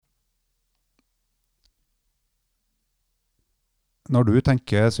Når du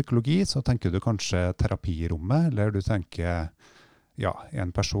tenker psykologi, så tenker du kanskje terapirommet, eller du tenker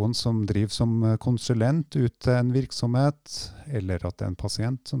en person som driver som konsulent ut til en virksomhet, eller at det er en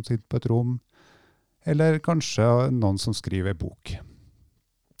pasient som sitter på et rom, eller kanskje noen som skriver bok.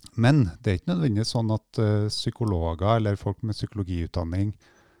 Men det er ikke nødvendigvis sånn at psykologer eller folk med psykologiutdanning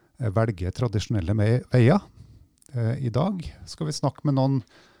velger tradisjonelle veier. I dag skal vi snakke med noen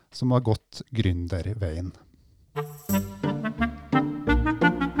som har gått gründerveien.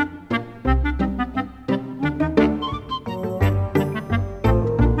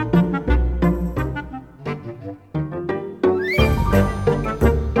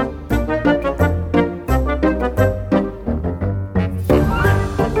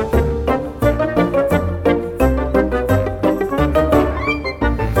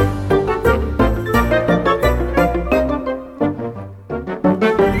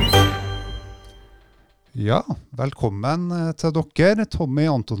 Ja, velkommen til dere, Tommy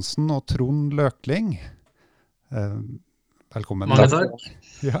Antonsen og Trond Løkling. Velkommen. Mange takk.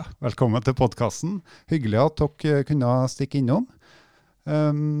 Ja, velkommen til podcasten. Hyggelig at dere kunne stikke innom.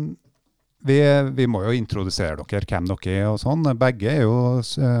 Vi må jo introdusere dere, hvem dere er og sånn. Begge er jo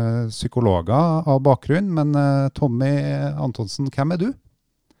psykologer av bakgrunn, men Tommy Antonsen, hvem er du?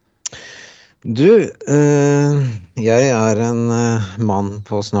 Du, jeg er en mann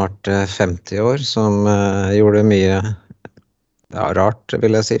på snart 50 år som gjorde mye rart,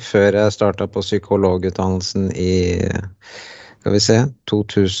 vil jeg si, før jeg startet på psykologutdannelsen i,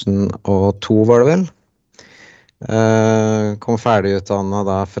 2002 var det vel. Kom ferdigutdannet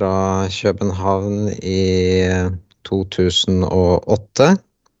da fra København i 2008.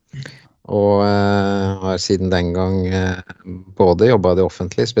 Og har siden den gang både jobbet i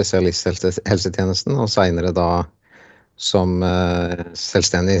offentlig spesialisthelsetjenesten og senere da som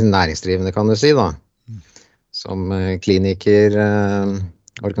selvstendig næringsdrivende, kan du si da. Som kliniker,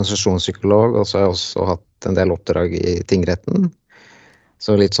 organisasjonspsykolog, og så har jeg også hatt en del oppdrag i tingretten.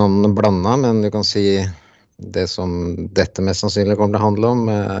 Så litt sånn blandet, men du kan si det som dette mest sannsynlig kommer til å handle om,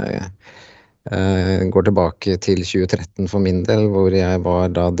 går tilbake til 2013 for min del, hvor jeg var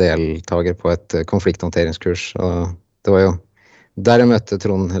da deltager på et konflikthåndteringskurs. Og det var jo der jeg møtte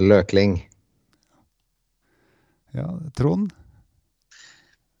Trond Løkling. Ja, Trond?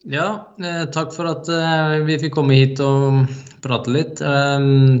 Ja, takk for at vi fikk komme hit og prate litt.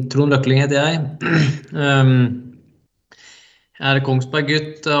 Trond Løkling heter jeg. Jeg er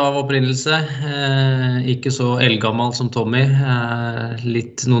Kongsberg-gutt av opprinnelse. Ikke så eldgammel som Tommy,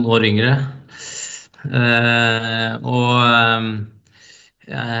 litt noen år yngre. Jeg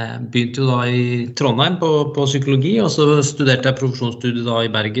begynte jo da i Trondheim på psykologi, og så studerte jeg profesjonsstudiet da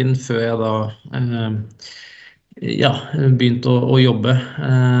i Bergen før jeg da begynte å jobbe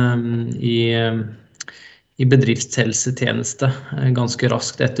i bedriftshelsetjeneste ganske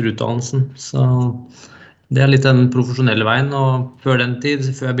raskt etter utdannelsen. Så det er litt den profesjonelle veien, og før den tid,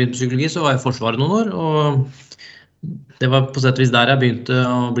 før jeg begynte på psykologi, så var jeg i Forsvaret noen år, og det var på sett og vis der jeg begynte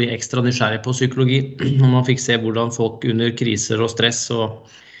å bli ekstra nysgjerrig på psykologi, når man fikk se hvordan folk under kriser og stress og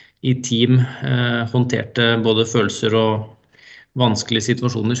i team håndterte både følelser og vanskelige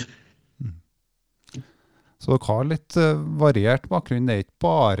situasjoner. Så dere har litt variert bakgrunn.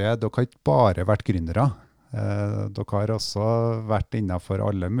 Dere har ikke bare vært gründere. Dere har også vært innenfor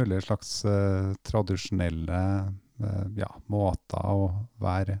alle mulige slags tradisjonelle måter å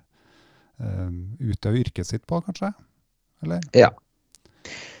være utøve yrket sitt på, kanskje? Eller? Ja,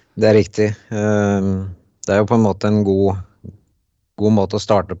 det er riktig. Det er jo på en måte en god måte å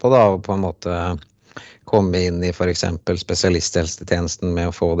starte på da, og på en måte komme inn i for eksempel spesialisthelsetjenesten med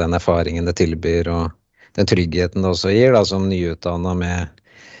å få den erfaringen det tilbyr, og den tryggheten det også gir da, som nyutdannet med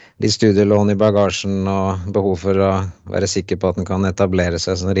litt studielån i bagasjen og behov for å være sikker på at den kan etablere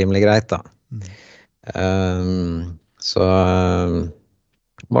seg sånn rimelig greit da. Så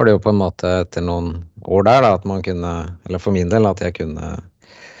var det jo på en måte etter noen år der da, at man kunne, eller for min del, at jeg kunne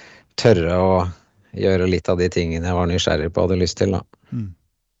tørre å gjøre litt av de tingene jeg var nysgjerrig på og hadde lyst til da.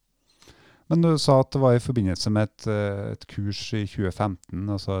 Men du sa at det var i forbindelse med et kurs i 2015,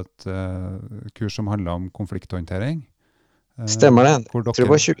 altså et kurs som handlet om konflikthåndtering. Stemmer det. Jeg tror det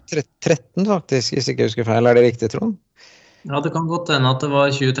var 2013 faktisk, hvis ikke jeg husker feil. Er det riktig, Trond? Ja, det kan godt hende at det var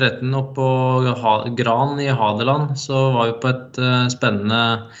 2013 oppe på Gran i Hadeland, så var vi på et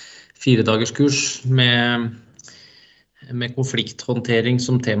spennende 4-dagerskurs med konflikthåndtering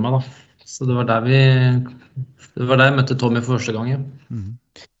som tema da. Så det var der jeg møtte Tommy for første gang, ja.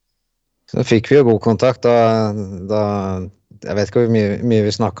 Så fikk vi jo god kontakt da jeg vet ikke hvor mye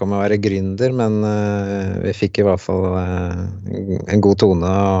vi snakket om å være gründer, men vi fikk i hvert fall en god tone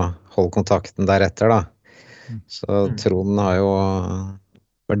og holde kontakten deretter da. Så Trond har jo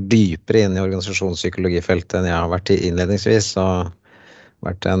vært dypere inn i organisasjonspsykologifeltet enn jeg har vært innledningsvis, og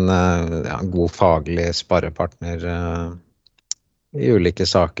vært en god faglig sparrepartner i ulike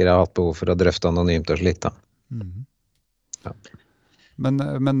saker jeg har hatt behov for å drøfte anonymt og slikt da. Ja.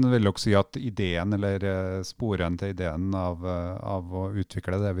 Men vil dere si at ideen, eller sporen til ideen av å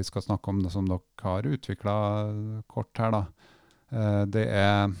utvikle det vi skal snakke om, det som dere har utviklet kort her da, det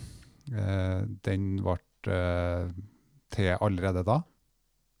den ble til allerede da,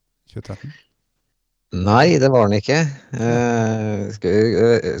 2013? Nei, det var den ikke. Skal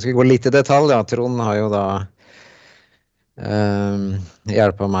vi gå litt i detalj, ja. Trond har jo da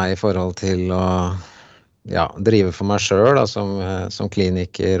hjulpet meg i forhold til å drive for meg selv da, som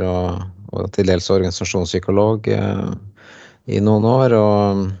kliniker og til dels organisasjonspsykolog i noen år,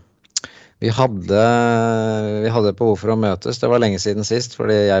 og vi hadde behov for å møtes. Det var lenge siden sist,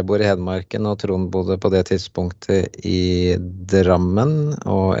 fordi jeg bor i Hedmarken, og Trond bodde på det tidspunktet i Drammen,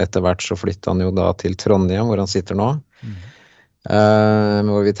 og etter hvert så flyttet han jo da til Trondheim, hvor han sitter nå.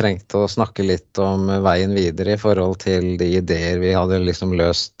 Hvor vi trengte å snakke litt om veien videre i forhold til de ideer vi hadde liksom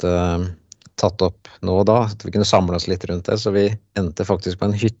løst tatt opp nå og da, at vi kunne samle oss litt rundt det, så vi endte faktisk på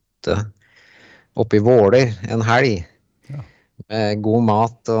en hytte oppe i Våler en helg, med god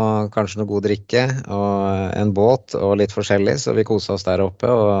mat og kanskje noe god drikke, og en båt og litt forskjellig, så vi koset oss der oppe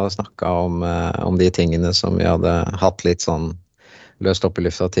og snakket om de tingene som vi hadde hatt litt sånn løst opp i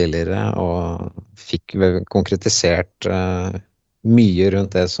lufta tidligere, og fikk konkretisert mye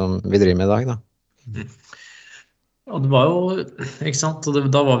rundt det som vi driver med i dag da. Ja, det var jo, ikke sant, og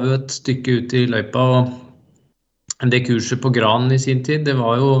da var vi jo et stykke ut i løypa, og det kurset på Gran i sin tid, det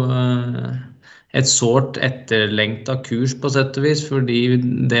var jo et sårt etterlengtet kurs på sett og vis, fordi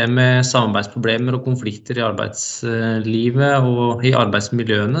det med samarbeidsproblemer og konflikter i arbeidslivet og i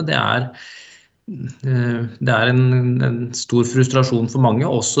arbeidsmiljøene, det er en stor frustrasjon for mange,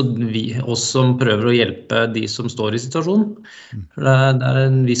 også oss som prøver å hjelpe de som står i situasjonen. Det er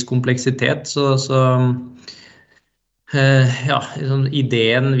en viss kompleksitet, så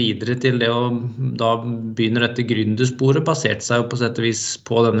ideen videre til det å da begynner dette gründersporet basert seg jo på sett og vis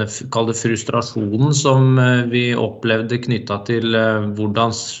på denne kalde frustrasjonen som vi opplevde knyttet til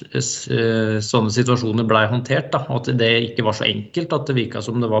hvordan sånne situasjoner ble håndtert da, og at det ikke var så enkelt at det virket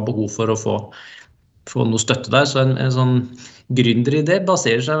som det var behov for å få noe støtte der, så en sånn gründeridé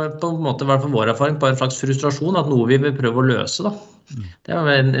baserer seg på en måte, i hvert fall vår erfaring, på en slags frustrasjon, at noe vi vil prøve å løse da. Det var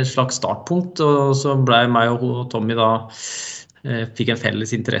en slags startpunkt, og så ble meg og Tommy da fikk en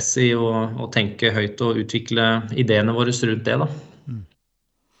felles interesse i å tenke høyt og utvikle ideene våre rundt det da.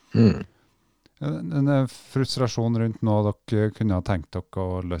 En frustrasjon rundt noe dere kunne ha tenkt dere å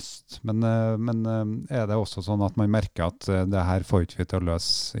løse, men er det også sånn at man merker at det her får ikke vi til å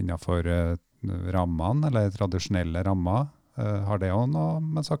løse innenfor rammene, eller tradisjonelle rammer? Har det også noe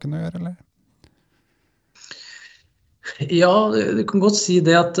med saken å gjøre, eller? Ja, du kan godt si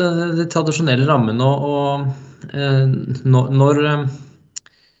det at det tradisjonelle rammene og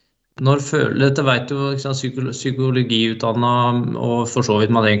når føler, dette vet jo psykologiutdannet, og for så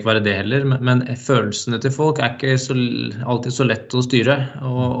vidt man det ikke være det heller, men følelsene til folk er ikke alltid så lett å styre,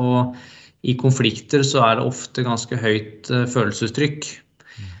 og i konflikter så er det ofte ganske høyt følelsestrykk,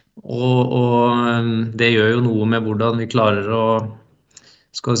 og det gjør jo noe med hvordan vi klarer å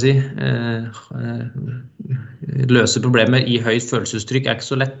løse problemer i høyt følelsestrykk er ikke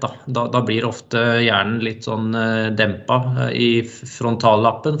så lett da. Da blir ofte hjernen litt sånn dempet i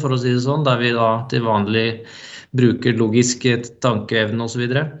frontallappen, for å si det sånn, der vi da til vanlig bruker logisk tankeevne og så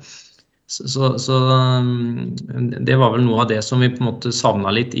videre. Så det var vel noe av det som vi på en måte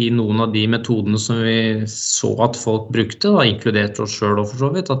savnet litt i noen av de metodene som vi så at folk brukte, da, inkludert oss selv og for så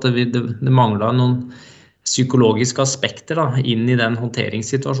vidt, at det manglet noen psykologiske aspekter da, inn i den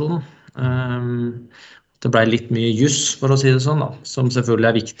håndteringssituasjonen. Det ble litt mye juss, for å si det sånn, da, som selvfølgelig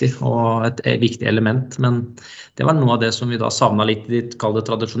er viktig, og et viktig element, men det var noe av det som vi da savnet litt i de kalde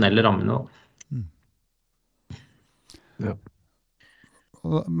tradisjonelle rammene. Da. Ja.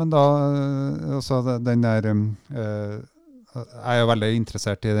 Men da, altså den der, jeg er jo veldig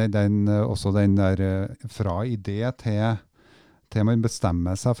interessert i også den der fra idé til man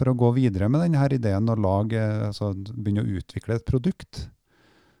bestemmer seg for å gå videre med denne ideen og begynne å utvikle et produkt.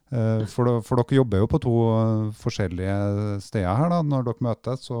 For dere jobber jo på to forskjellige steder her da, når dere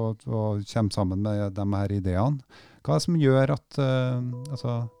møtes og kommer sammen med de her ideene. Hva er det som gjør at,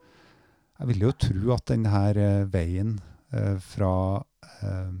 jeg vil jo tro at denne veien fra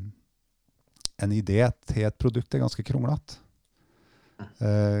en idé til et produkt er ganske kronglete.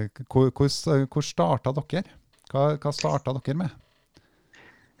 Hvor startet dere? Hva startet dere med?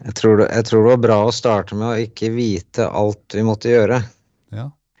 Jeg tror det var bra å starte med å ikke vite alt vi måtte gjøre.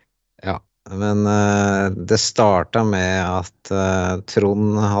 Ja. Ja, men det startet med at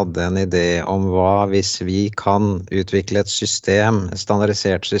Trond hadde en idé om hva hvis vi kan utvikle et system, et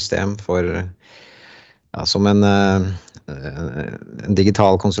standardisert system for, ja, som en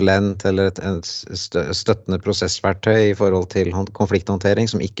digital konsulent eller et støttende prosessverktøy i forhold til konflikthåndtering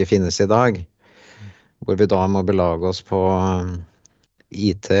som ikke finnes i dag, hvor vi da må belage oss på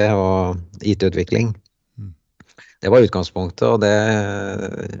IT og IT-utvikling. Det var utgangspunktet, og det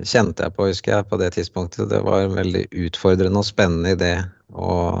kjente jeg på, husker jeg, på det tidspunktet. Det var en veldig utfordrende og spennende idé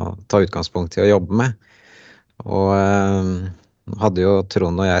å ta utgangspunkt i å jobbe med. Og hadde jo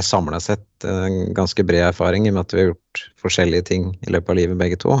Trond og jeg samlet sett en ganske bred erfaring i og med at vi har gjort forskjellige ting i løpet av livet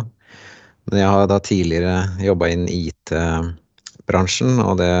begge to. Men jeg har da tidligere jobbet inn i IT-bransjen,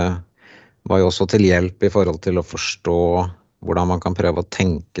 og det var jo også til hjelp i forhold til å forstå hvordan man kan prøve å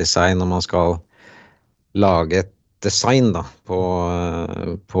tenke seg når man skal lage et design da,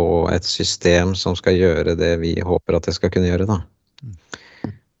 på et system som skal gjøre det vi håper at det skal kunne gjøre da.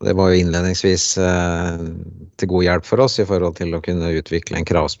 Det var jo innledningsvis til god hjelp for oss i forhold til å kunne utvikle en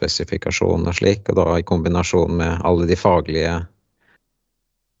kravspesifikasjon og slik, og da i kombinasjon med alle de faglige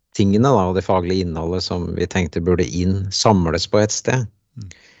tingene da, og det faglige innholdet som vi tenkte burde samles på et sted.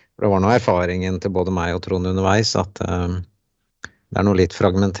 For det var noe erfaringen til både meg og Trond underveis at det noe litt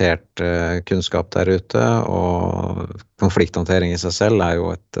fragmentert kunnskap der ute, og konflikthåndtering i seg selv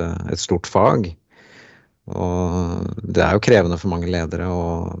jo et stort fag. Og det jo krevende for mange ledere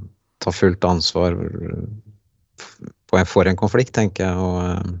å ta fullt ansvar for en konflikt, tenker jeg,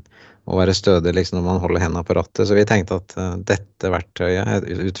 og være stødig liksom, når man holder hendene på rattet. Så vi tenkte at dette verktøyet,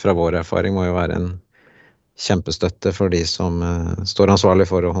 ut fra vår erfaring, må jo være en kjempestøtte for de som står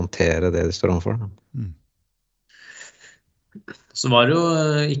ansvarlig for å håndtere det de står overfor. Så var det jo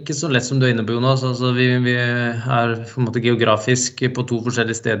ikke så lett som du inne på, Jonas. Altså, vi på en måte geografisk på to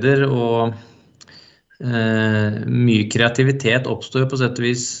forskjellige steder, og mye kreativitet oppstår på sett og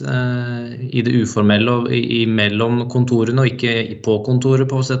vis i det uformelle og mellom kontorene, og ikke på kontoret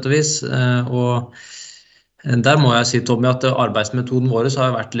på sett og vis. Og der må jeg si, Tommy, at arbeidsmetoden vår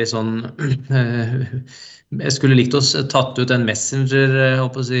har vært litt sånn jeg skulle likt oss tatt ut en messenger,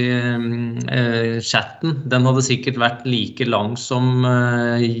 håper å si, chatten. Den hadde sikkert vært like lang som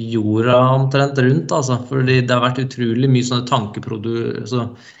jorda omtrent rundt, altså. Fordi det har vært utrolig mye sånne altså,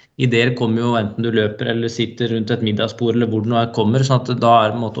 ideer kommer jo enten du løper eller sitter rundt et middagsbord eller hvor det nå kommer, sånn at da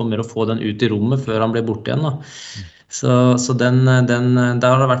det en måte om å få den ut i rommet før han blir borte igjen da. Så der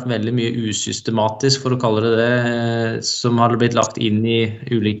har det vært veldig mye usystematisk, for å kalle det det, som har blitt lagt inn i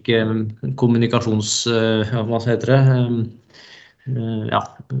ulike hva heter det,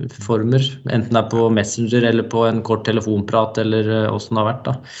 former, enten det på Messenger eller på en kort telefonprat eller hvordan det har vært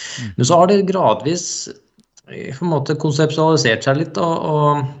da. Men så har det gradvis på en måte konseptualisert seg litt,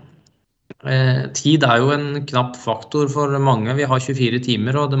 og tid jo en knapp faktor for mange. Vi har 24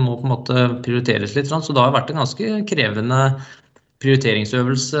 timer, og det må på en måte prioriteres litt, så det har vært en ganske krevende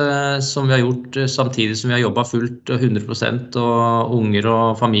prioriteringsøvelse som vi har gjort samtidig som vi har jobbet fullt 100%, og unger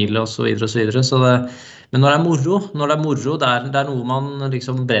og familie og så videre og så videre. Men når det moro, det noe man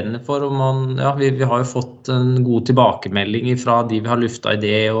liksom brenner for, og vi har jo fått en god tilbakemelding fra de vi har luftet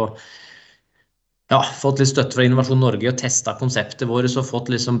idé, og fått litt støtte fra Innovasjon Norge og testet konseptet vårt og fått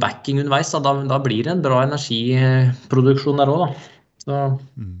liksom backing underveis, da blir det en bra energiproduksjon der også da.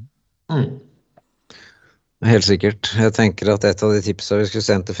 Helt sikkert. Jeg tenker at et av de tipsene vi skulle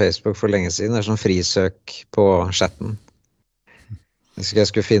sendt til Facebook for lenge siden sånn frisøk på chatten. Jeg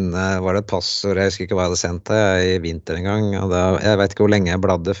skulle finne, var det et passord, jeg husker ikke hva jeg hadde sendt deg i vinter en gang, og jeg vet ikke hvor lenge jeg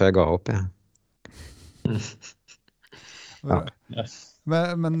bladde før jeg ga opp,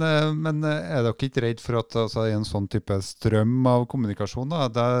 Men dere ikke redd for at altså, i en sånn type strøm av kommunikasjon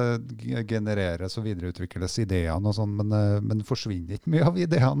da genereres og videreutvikles ideene og sånn, men forsvinner ikke mye av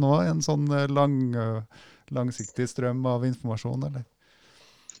ideene nå i en sånn langsiktig strøm av informasjon, eller?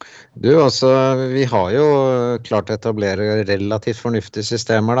 Altså, vi har jo klart å etablere relativt fornuftige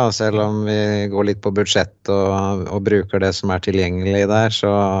systemer da, selv om vi går litt på budsjett og bruker det som tilgjengelig der, så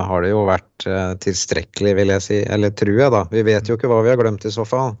har det jo vært tilstrekkelig, vil jeg si, eller tror jeg da. Vi vet jo ikke hva vi har glemt i så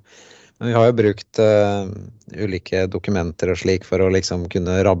fall, men vi har jo brukt ulike dokumenter og slik for å liksom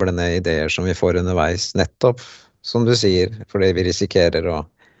kunne rable ned ideer som vi får underveis, nettopp, som du sier, fordi vi risikerer å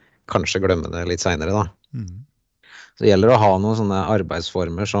kanskje glemme det litt senere da. Så det gjelder å ha noen sånne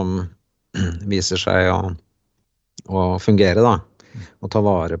arbeidsformer som viser seg å fungere da, og ta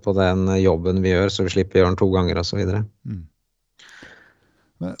vare på den jobben vi gjør, så vi slipper å gjøre den 2 ganger og så videre.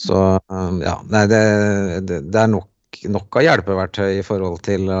 Så det nok nok av hjelpeverktøy I forhold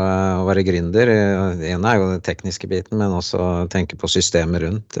til å være gründer. Det ene jo den tekniske biten, men også tenke på systemet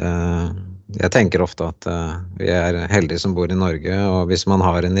rundt. Jeg tenker ofte at vi heldige som bor I Norge, og hvis man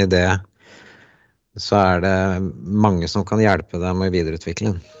har en idé, så det mange som kan hjelpe deg med å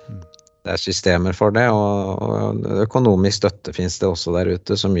videreutvikle den. Det systemer for det, og økonomisk støtte finnes det også der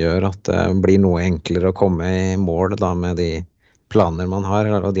ute, som gjør at det blir noe enklere å komme I mål da, med de planer man har,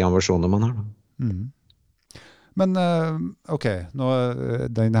 og de ambisjoner man har. Men ok,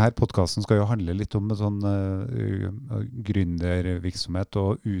 denne her podcasten skal jo handle litt om sånn gründervirksomhet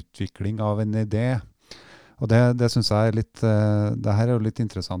og utvikling av en idé. Og det synes jeg litt, det her jo litt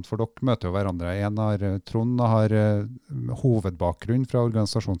interessant, for dere møter jo hverandre. Trond har hovedbakgrunn fra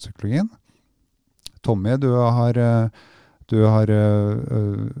organisasjonspsykologien. Tommy, du har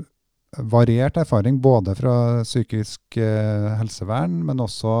variert erfaring både fra psykisk helsevern, men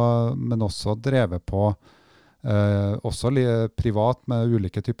også drevet på også privat med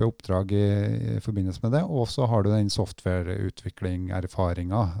ulike typer oppdrag I forbindelse med det, og så har du den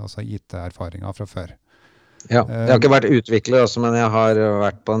softwareutvikling-erfaringen, altså IT-erfaringen fra før. Ja, jeg har ikke vært utvikler også, men jeg har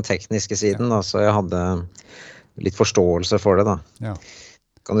vært på den tekniske siden, da, så jeg hadde litt forståelse for det da,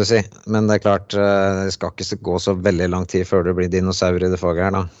 kan du si. Men det klart, det skal ikke gå så veldig lang tid før det blir dinosaur I det faget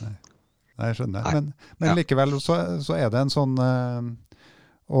her da. Nei, jeg skjønner. Men likevel så det en sånn,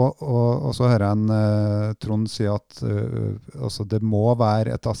 og så hører jeg Trond si at altså det må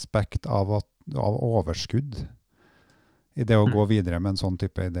være et aspekt av overskudd I det å gå videre med en sånn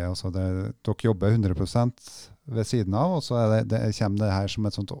type idé. Altså dere jobber 100% ved siden av, og så kommer det her som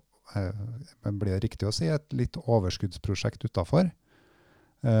et sånt, blir det riktig å si, et litt overskuddsprosjekt utenfor,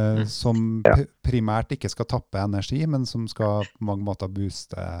 som primært ikke skal tappe energi, men som skal på mange måter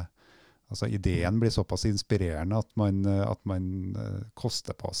booste, altså ideen blir såpass inspirerende at man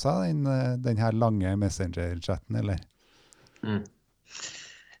koster på seg den her lange messenger-chatten, eller?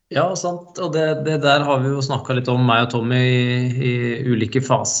 Ja, sant. Og det der har vi jo snakket litt om, meg og Tommy I ulike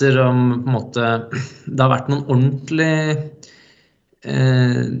faser, om på en måte, det har vært noen ordentlig,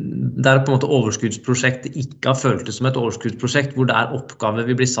 der på en måte overskuddsprosjektet ikke har føltes som et overskuddsprosjekt, hvor det oppgaver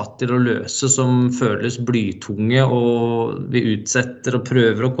vi blir satt til å løse som føles blytunge, og vi utsetter og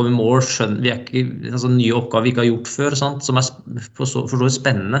prøver å komme I mål, skjønner vi ikke, altså nye oppgaver vi ikke har gjort før, sant? Som forstått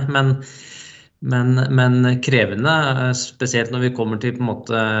spennende, men krevende, spesielt når vi kommer til på en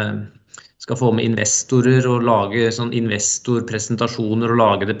måte skal få med investorer og lage sånn investorpresentasjoner og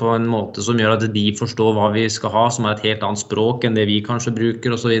lage det på en måte som gjør at de forstår hva vi skal ha, som et helt annet språk enn det vi kanskje bruker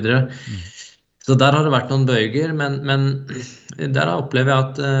og så videre. Så der har det vært noen bøyger, men der opplever jeg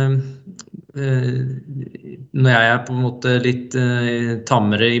at når jeg på en måte litt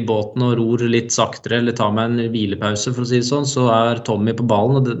tammere I båten og ror litt saktere, eller tar meg en hvilepause for å si det sånn, så Tommy på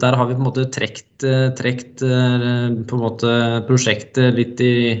ballen, og der har vi på en måte trekt på en måte prosjektet litt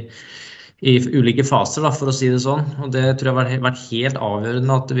I ulike faser, da, for å si det sånn, og det tror jeg har vært helt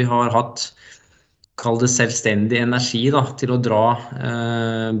avgjørende at vi har hatt, kall det selvstendig energi da, til å dra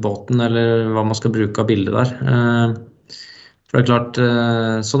båten, eller hva man skal bruke av bildet der. For det klart,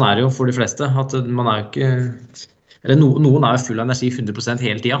 sånn det jo for de fleste, at man jo ikke, eller noen jo full av energi 100%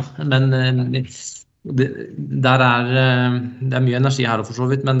 hele tiden, men det mye energi her for så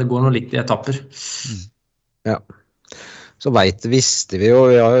vidt, men det går noe litt I etapper. Ja, så visste vi jo,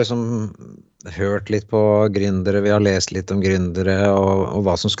 vi har jo hørt litt på gründere, vi har lest litt om gründere og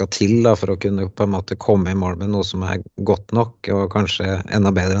hva som skal til da, for å kunne på en måte komme I mål med noe som godt nok, og kanskje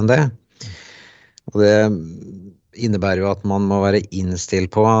enda bedre enn det. Og det innebærer jo at man må være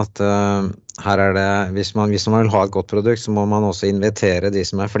innstilt på at her det, hvis man vil ha et godt produkt, så må man også invitere de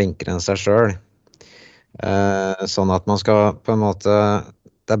som flinkere enn seg selv. Sånn at man skal på en måte,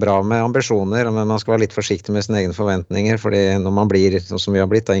 det bra med ambisjoner, men man skal være litt forsiktig med sine egne forventninger, fordi når man blir, sånn som vi har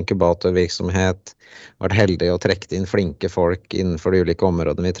blitt, inkubatorvirksomhet, vært heldig og trekt inn flinke folk innenfor de ulike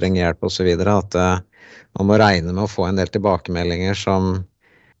områdene vi trenger hjelp og så videre, at man må regne med å få en del tilbakemeldinger som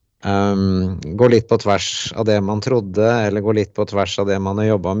gå litt på tvers av det man trodde, eller gå litt på tvers av det man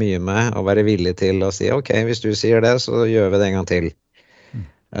har jobbet mye med, og være villig til å si, ok, hvis du sier det, så gjør vi det en gang til.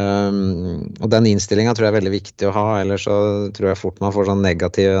 Og den innstillingen tror jeg veldig viktig å ha, ellers så tror jeg fort man får sånn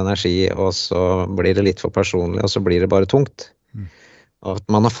negativ energi, og så blir det litt for personlig, og så blir det bare tungt. Og at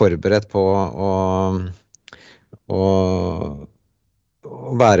man forberedt på å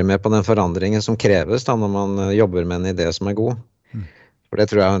være med på den forandringen som kreves da, når man jobber med en idé som god. For det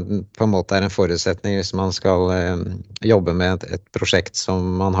tror jeg på en måte en forutsetning hvis man skal jobbe med et prosjekt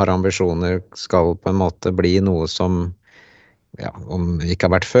som man har ambisjoner skal på en måte bli noe som, ja, om ikke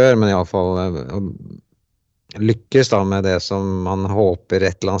har vært før, men I alle fall lykkes da med det som man håper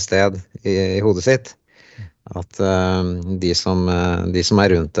et eller annet sted I hodet sitt. At de som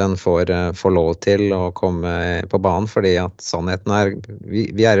rundt en får lov til å komme på banen, fordi at sannheten vi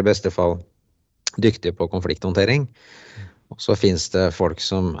I beste fall dyktige på konflikthåndtering. Og så finnes det folk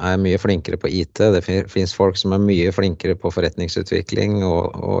som mye flinkere på IT, det finnes folk som mye flinkere på forretningsutvikling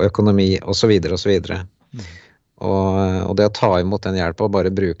og økonomi og så videre og så videre. Og det å ta imot den hjelpen og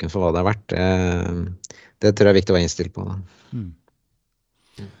bare bruke den for hva det verdt, det tror jeg viktig å være innstilt på. Da.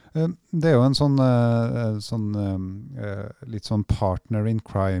 Det jo en litt sånn partner in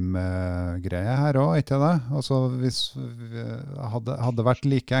crime-greie her også, ikke det? Altså hvis hadde vært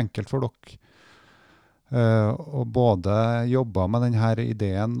like enkelt for dere å både jobbe med denne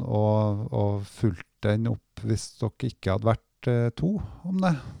ideen og fulgt den opp hvis dere ikke hadde vært to om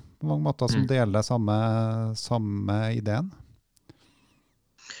det, på mange måter som deler samme ideen?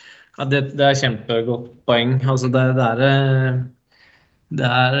 Ja, det kjempegodt poeng. Altså det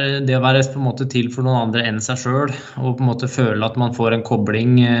å være på en måte til for noen andre enn seg selv, og på en måte føle at man får en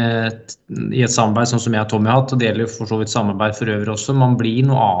kobling I et samarbeid sånn som jeg og Tommy har hatt, og det gjelder for så vidt samarbeid for øvrig også. Man blir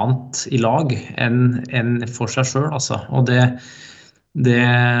noe annet I lag enn for seg selv, altså. Og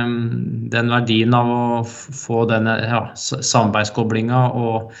den verdien av å få denne samarbeidskoblinga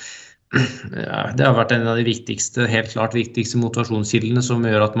og det har vært en av de helt klart viktigste motivasjonskildene som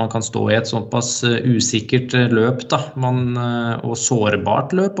gjør at man kan stå I et såpass usikkert løp da, og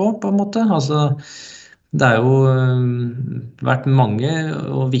sårbart løp også, på en måte. Altså, det jo vært mange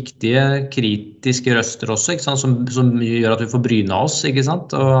og viktige kritiske røster også, ikke sant? Som gjør at vi får bryne oss, ikke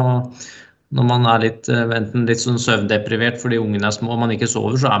sant? Og når man enten litt sånn søvndeprivert fordi ungene små og man ikke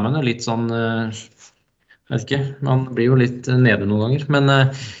sover, så man jo litt sånn, vet ikke, man blir jo litt nede noen ganger, men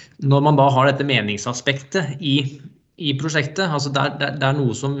når man da har dette meningsaspektet I prosjektet, altså det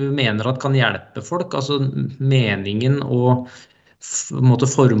noe som vi mener at kan hjelpe folk, altså meningen og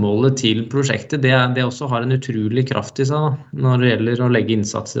formålet til prosjektet, det også har en utrolig kraft I seg da, når det gjelder å legge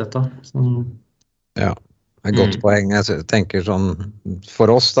innsats I dette. Så. Ja, et godt poeng. Jeg tenker sånn,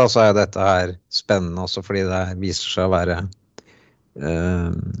 for oss da, så dette her spennende også, fordi det viser seg å være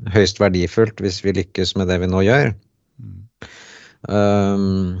høyst verdifullt hvis vi lykkes med det vi nå gjør.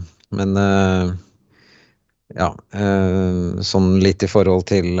 Men ja, sånn litt I forhold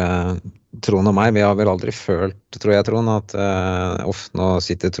til Trond og meg, vi har vel aldri følt, tror jeg Trond, at ofte nå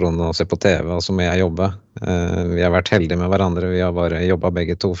sitter Trond og ser på TV, og så må jeg jobbe. Vi har vært heldige med hverandre, vi har bare jobbet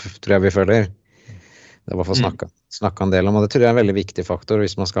begge to, tror jeg vi føler. Det var for å snakke en del om, og det tror jeg en veldig viktig faktor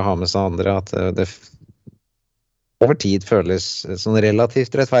hvis man skal ha med seg andre, at det over tid føles sånn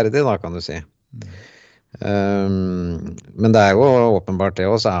relativt rettferdig da, kan du si. Men det jo åpenbart det,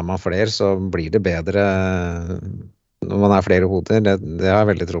 og så man flere, så blir det bedre når man flere hoder, det har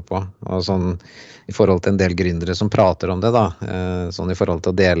jeg veldig tro på. Og sånn, I forhold til en del gründere som prater om det da, sånn I forhold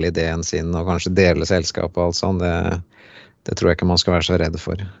til å dele ideen sin, og kanskje dele selskap og alt sånn, det tror jeg ikke man skal være så redd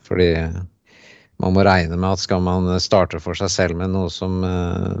for, fordi man må regne med at skal man starte for seg selv med noe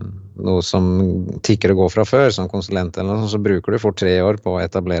som tikker og går fra før, som konsulent eller noe, så bruker du for 3 år på å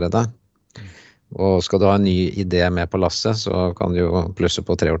etablere det. Og skal du ha en ny idé med på lasset, så kan du jo plusse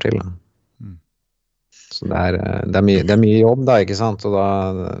på 3 år til. Da. Så det mye jobb da, ikke sant? Og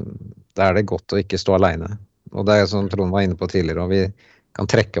da det godt å ikke stå alene. Og det som Trond var inne på tidligere, og vi kan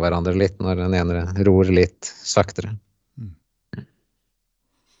trekke hverandre litt når den ene ror litt saktere.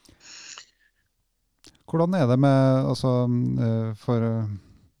 Hvordan det med, altså, for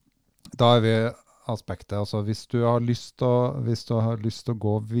da vi aspektet, altså hvis du har lyst til å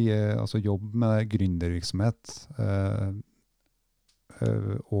gå via, altså jobbe med gründervirksomhet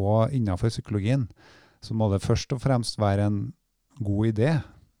og innenfor psykologien, så må det først og fremst være en god idé,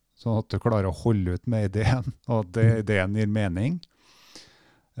 sånn at du klarer å holde ut med ideen, og at ideen gir mening.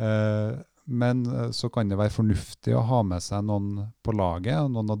 Men så kan det være fornuftig å ha med seg noen på laget,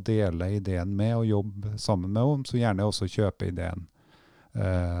 og noen å dele ideen med og jobbe sammen med om, så gjerne også kjøpe ideen.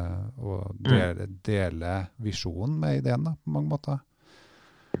 Og dele visjonen med ideen da, på mange måter.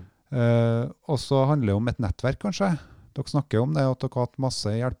 Og så handler det om et nettverk kanskje. Dere snakker jo om det, at dere har hatt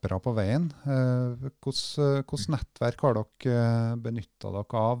masse hjelpere på veien. Hvordan nettverk har dere benyttet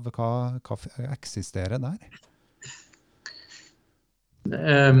dere av? Hva eksisterer der?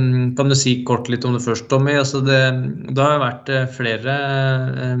 Kan du si kort litt om det først, Tommy? Altså det har vært flere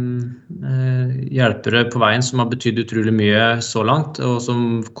hjelpere på veien som har betydd utrolig mye så langt, og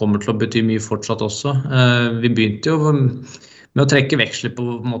som kommer til å bety mye fortsatt også. Vi begynte jo med å trekke veksler på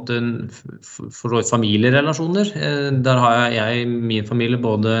en måte for familierelasjoner. Der har jeg I min familie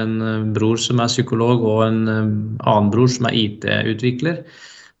både en bror som psykolog og en annen bror som IT-utvikler.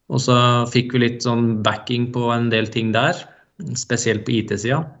 Og så fikk vi litt sånn backing på en del ting der, spesielt på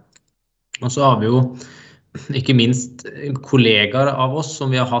IT-siden. Og så har vi jo ikke minst kollegaer av oss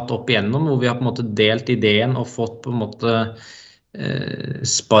som vi har hatt opp igjennom, hvor vi har på en måte delt ideen og fått på en måte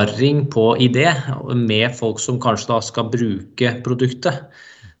sparring på idé med folk som kanskje da skal bruke produktet.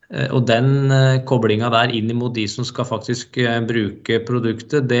 Og den koblingen der inn mot de som skal faktisk bruke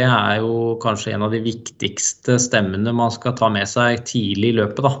produktet, det er jo kanskje en av de viktigste stemmene man skal ta med seg tidlig i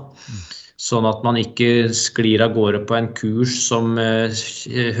løpet da. Sånn at man ikke sklir av gårde på en kurs som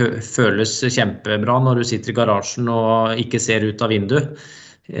føles kjempebra når du sitter i garasjen og ikke ser ut av vinduet.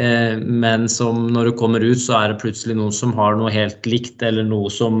 Men som når du kommer ut så det plutselig noen som har noe helt likt eller noe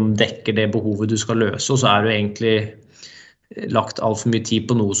som dekker det behovet du skal løse, og så du egentlig lagt alt for mye tid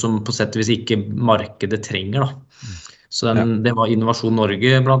på noe som på sett og vis ikke markedet trenger da. Så det var Innovasjon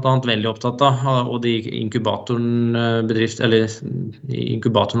Norge blant annet veldig opptatt av, og de inkubatoren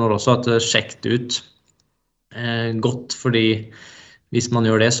var også at det sjekket ut godt, fordi hvis man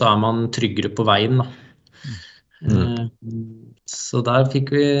gjør det så man tryggere på veien da. Så der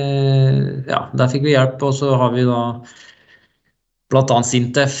fikk vi hjelp, og så har vi da blant annet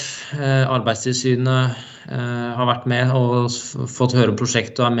Sintef, Arbeidstilsynet har vært med og fått høre om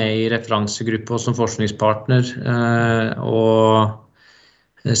prosjektet og med i referansegruppe og som forskningspartner,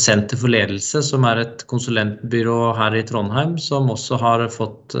 og Senter for ledelse, som et konsulentbyrå her i Trondheim, som også har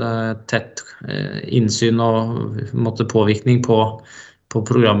fått tett innsyn og påvirkning på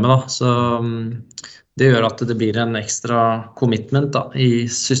programmet da. Så det gjør at det blir en ekstra commitment da, i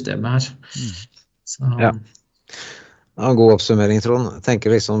systemet her. Så. Ja, god oppsummering, Trond. Jeg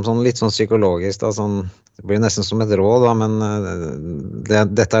tenker liksom litt sånn psykologisk da, det blir nesten som et råd da, men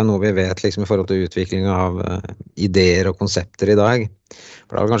dette noe vi vet liksom, i forhold til utvikling av ideer og konsepter i dag.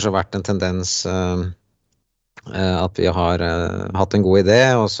 For det har kanskje vært en tendens at vi har hatt en god idé,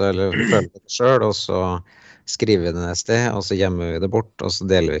 eller føler det selv, og så skriver vi det ned sted, og så gjemmer vi det bort, og så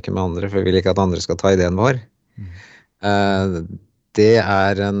deler vi ikke med andre, for vi vil ikke at andre skal ta ideen vår. Det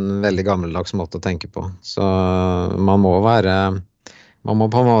en veldig gammeldags måte å tenke på. Så man må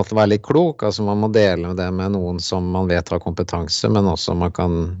på en måte være litt klok, altså man må dele det med noen som man vet har kompetanse, men også man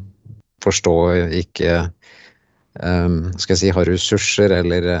kan forstå ikke har ressurser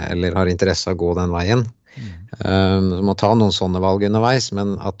eller har interesse av å gå den veien. Du må ta noen sånne valg underveis,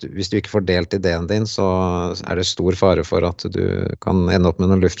 men at hvis du ikke får delt ideen din, så det stor fare for at du kan ende opp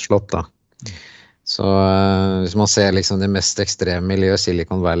med noen luftslott da. Så hvis man ser liksom det mest ekstreme miljøet,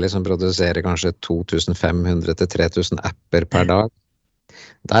 Silicon Valley, som produserer kanskje 2500 til 3000 apper per dag,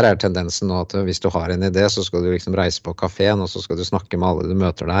 der tendensen nå at hvis du har en idé, så skal du liksom reise på kaféen, og så skal du snakke med alle du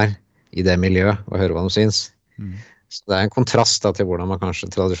møter der, i det miljøet, og høre hva de syns. Så det en kontrast da, til hvordan man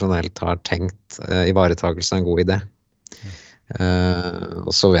kanskje tradisjonelt har tenkt ivaretagelse av en god idé.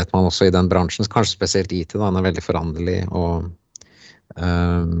 Og så vet man også i den bransjen, kanskje spesielt IT, da, den veldig foranderlig, og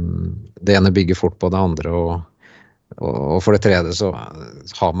det ene bygger fort på det andre, og for det tredje så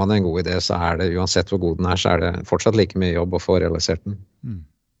har man en god idé, så det, uansett hvor god den så det fortsatt like mye jobb å få realisert den.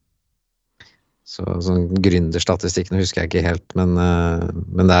 Så sånn gründerstatistikken husker jeg ikke helt, men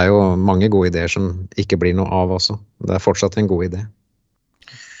det jo mange gode ideer som ikke blir noe av også. Det fortsatt en god idé.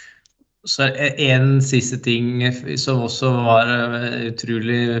 Så en siste ting som også var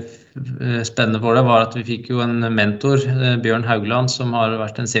utrolig spennende for det, var at vi fikk jo en mentor, Bjørn Haugland, som har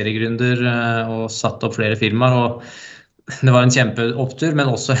vært en seriegründer og satt opp flere firmaer, og det var en kjempeopptur, men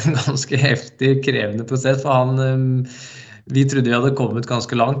også en ganske heftig, krevende prosess, for vi trodde vi hadde kommet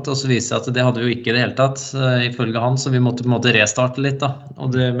ganske langt, og så viste det at det hadde vi jo ikke i det hele tatt, ifølge han, så vi måtte på en måte restarte litt da.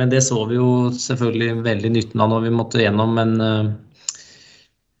 Men det så vi jo selvfølgelig veldig nytten av når vi måtte gjennom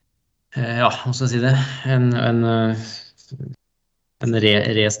hva skal jeg si det, en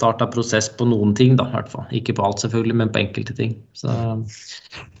restartet prosess på noen ting da, i hvert fall. Ikke på alt selvfølgelig, men på enkelte ting. Så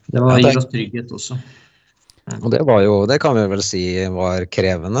det gir oss trygghet også. Og det kan vi vel si var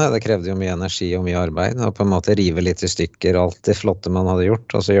krevende. Det krevde jo mye energi og mye arbeid, og på en måte rive litt i stykker alt det flotte man hadde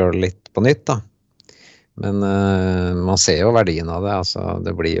gjort, og så gjøre det litt på nytt da. Men man ser jo verdien av det, altså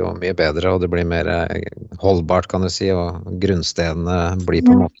det blir jo mye bedre, og det blir mer holdbart kan du si, og grunnstedene blir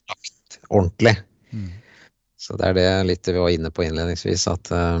på en måte lagt ordentlig. Så det det litt vi var inne på innledningsvis,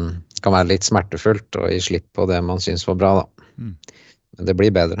 at det kan være litt smertefullt å gi slipp på det man synes var bra da. Men det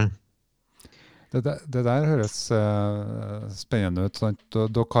blir bedre. Det der høres spennende ut, sant?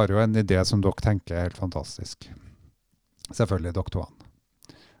 Dere har jo en idé som dere tenker helt fantastisk. Selvfølgelig, dere to.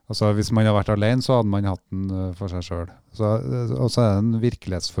 Altså, hvis man har vært alene, så hadde man hatt den for seg selv. Og så det en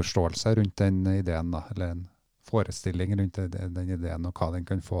virkelighetsforståelse rundt den ideen da, eller en forestilling rundt den ideen og hva den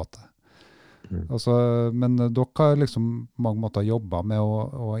kan få til. Altså, men dere har liksom på mange måter jobbet med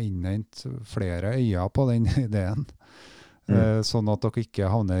å innhente flere øyne på den ideen. Sånn at dere ikke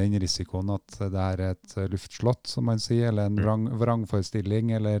havner i den risikoen at det er et luftslott, som man sier, eller en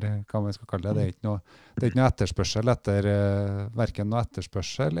vrangforestilling, eller hva man skal kalle det. Det er ikke noe etterspørsel etter, hverken noe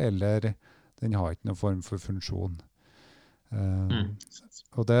etterspørsel, eller den har ikke noen form for funksjon.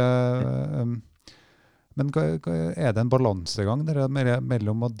 Og det... Men er det en balansegang der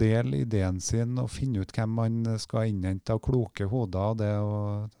mellom å dele ideen sin og finne ut hvem man skal innhente av kloke hoder, og det,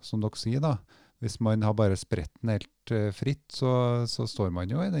 og, som dere sier da, hvis man har bare spredt den helt fritt, så står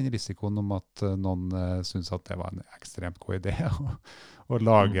man jo i den risikoen om at noen synes at det var en ekstremt god idé å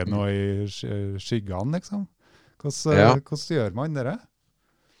lage noe i skyggene, liksom. Hvordan gjør man det?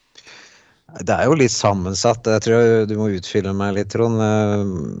 Det er jo litt sammensatt. Jeg tror du må utfylle meg litt, Trond.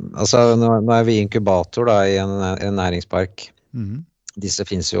 Altså, nå er vi inkubator da, i en næringspark. Disse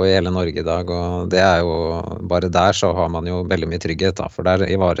finnes jo i hele Norge i dag, og det er jo, bare der så har man jo veldig mye trygghet da, for der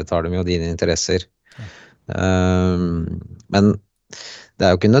ivaretar de jo dine interesser. Men det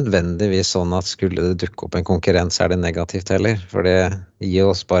er jo ikke nødvendigvis sånn at skulle det dukke opp en konkurrent, så er det negativt heller, for det gir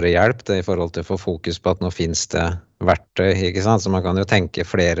oss bare hjelp det, i forhold til å få fokus på at nå finnes det verktøy, ikke sant? Så man kan jo tenke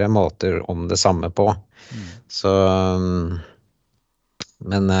flere måter om det samme på. Så,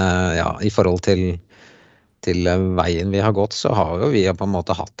 men ja, i forhold til veien vi har gått, så har jo vi på en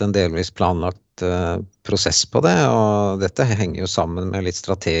måte hatt en delvis planlagt prosess på det, og dette henger jo sammen med litt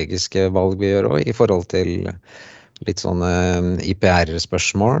strategiske valg vi gjør også, i forhold til litt sånne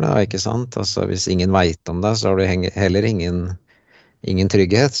IPR-spørsmål, da, ikke sant? Altså hvis ingen vet om det, så har du heller ingen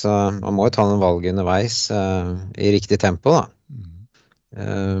trygghet, så man må jo ta noen valg underveis i riktig tempo da.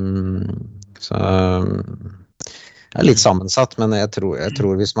 Så det er litt sammensatt, men jeg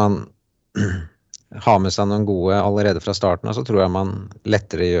tror hvis man har med seg noen gode allerede fra starten, så tror jeg man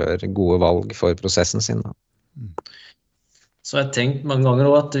lettere gjør gode valg for prosessen sin da. Så jeg har tenkt mange ganger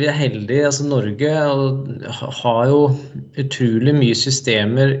også at vi er heldige, altså Norge har jo utrolig mye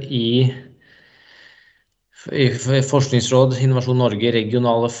systemer i Forskningsråd, Innovasjon Norge,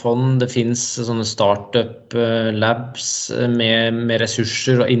 regionale fond, det finnes sånne startup labs med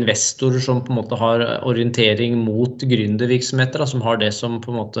ressurser og investorer som på en måte har orientering mot gründervirksomheter, som har det som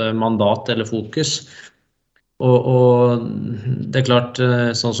på en måte mandat eller fokus. Og det er klart,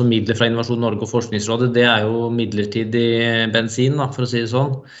 sånn som midler fra Innovasjon Norge og Forskningsrådet, det er jo midlertidig bensin, da, for å si det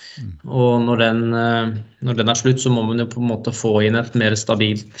sånn. Og når den er slutt, så må man jo på en måte få inn et mer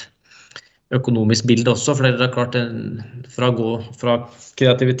stabilt økonomisk bilde også, for det er klart fra å gå fra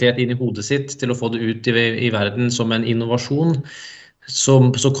kreativitet inn i hodet sitt til å få det ut i verden som en innovasjon, så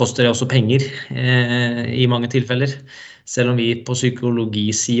koster det også penger i mange tilfeller. Selv om vi på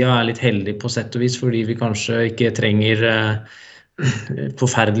psykologisiden er litt heldige på sett og vis, fordi vi kanskje ikke trenger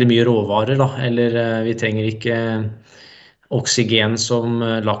forferdelig mye råvarer, da, eller vi trenger ikke oksygen som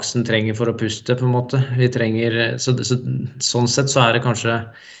laksen trenger for å puste, på en måte. Vi trenger, sånn sett så er det kanskje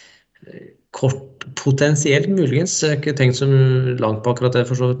potensielt muligens, jeg har ikke tenkt så langt på akkurat det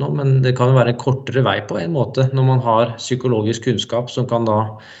for så vidt nå, men det kan jo være en kortere vei på en måte, når man har psykologisk kunnskap som kan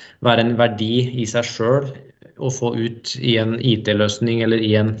da være en verdi i seg selv, å få ut i en IT-løsning eller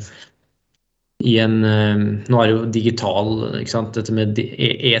i en nå er det jo digital, ikke sant, dette med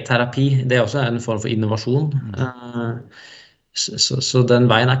e-terapi, det er også en form for innovasjon. Så den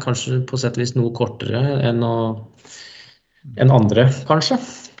veien er kanskje på sett og vis noe kortere enn andre, kanskje.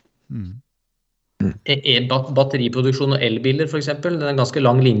 Batteriproduksjon og elbiler for eksempel, det er en ganske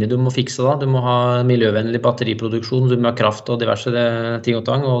lang linje du må fikse da, du må ha miljøvennlig batteriproduksjon, du må ha kraft og diverse ting og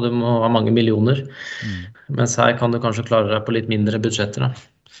tang, og du må ha mange millioner, mens her kan du kanskje klare deg på litt mindre budsjetter da.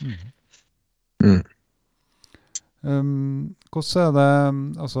 Hvordan er det,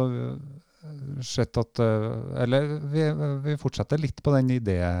 altså sett at, eller vi fortsetter litt på den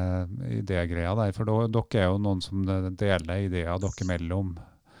idégreia der, for dere er jo noen som deler ideer dere mellom,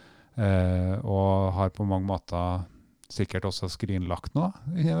 og har på mange måter sikkert også skrinlagt noe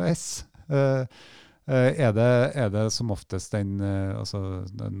underveis. Er det som oftest den, altså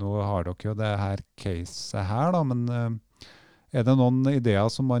nå har dere jo det her caset her da, men er det noen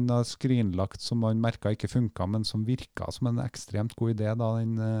ideer som man har skrinlagt som man merket ikke funket, men som virket som en ekstremt god idé da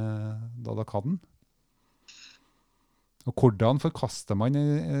dere hadde den? Og hvordan forkaster man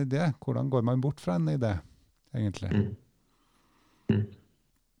det? Hvordan går man bort fra en idé, egentlig?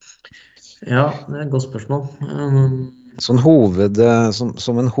 Ja, det er et godt spørsmål. Som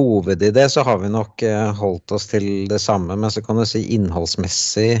en hovedidé så har vi nok holdt oss til det samme, men så kan du si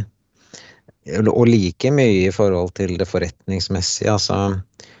innholdsmessig, og like mye i forhold til det forretningsmessige, altså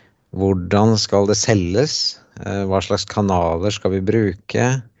hvordan skal det selges, hva slags kanaler skal vi bruke,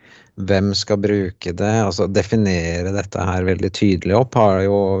 hvem skal bruke det, altså definere dette her veldig tydelig opp, har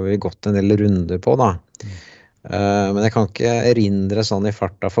jo vi gått en del runder på da. Men jeg kan ikke erindre sånn i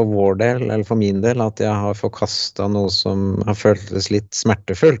farta for vår del, eller for min del, at jeg har forkastet noe som har føltes litt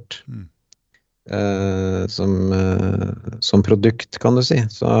smertefullt. Som produkt, kan du si.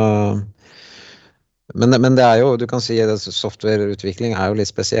 Så, men det jo, du kan si at softwareutvikling jo litt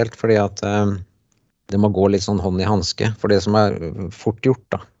spesielt, fordi at det må gå litt sånn hånd i handske. For det som fort gjort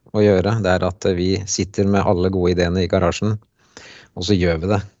da, å gjøre, det at vi sitter med alle gode ideene i garasjen, og så gjør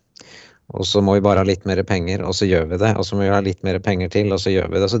vi det. Og så må vi bare ha litt mer penger, og så gjør vi det. Og så må vi ha litt mer penger til, og så gjør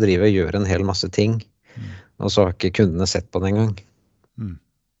vi det. Så driver vi og gjør en hel masse ting. Og så har ikke kundene sett på det engang.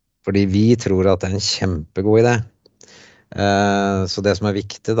 Fordi vi tror at det en kjempegod idé. Så det som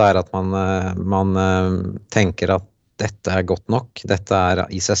viktig, det at man tenker at dette godt nok. Dette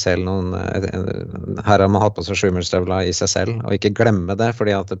i seg selv noen... Her har man hatt på seg sjumilsstøvler i seg selv, og ikke glemme det,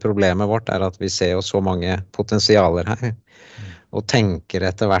 fordi at problemet vårt at vi ser jo så mange potensialer her. Og tenker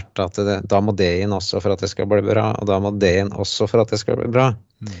etter hvert at da må det inn også for at det skal bli bra, og da må det inn også for at det skal bli bra.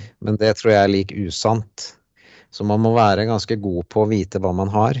 Men det tror jeg like usant. Så man må være ganske god på å vite hva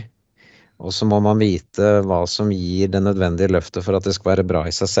man har, og så må man vite hva som gir det nødvendige løftet for at det skal være bra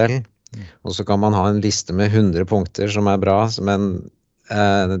i seg selv. Og så kan man ha en liste med 100 punkter som bra, men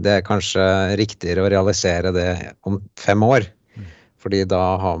det kanskje riktigere å realisere det om 5 år. Fordi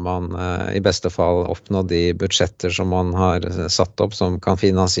da har man i beste fall oppnådd de budsjetter som man har satt opp, som kan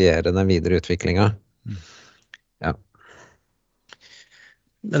finansiere den videre utviklingen. Ja.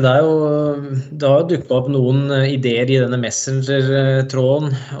 Men det har dukket opp noen ideer i denne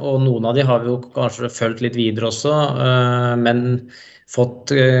Messenger-tråden, og noen av de har vi jo kanskje følt litt videre også, men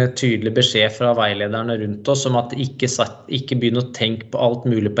fått tydelig beskjed fra veilederne rundt oss om at ikke begynne å tenke på alt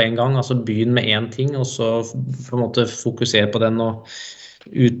mulig på en gang, altså begynn med en ting, og så på en måte fokusere på den og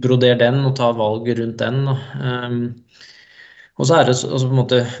utbrodere den og ta valg rundt den. Og så det altså på en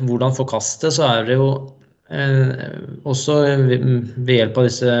måte, hvordan forkaste, så det jo også ved hjelp av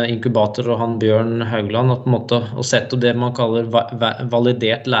disse inkubatorer og han Bjørn Haugland, at på en måte å sette det man kaller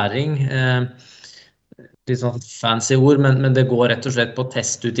validert læring, litt sånn fancy ord, men det går rett og slett på å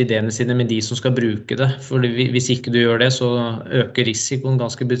teste ut ideene sine med de som skal bruke det, for hvis ikke du gjør det, så øker risikoen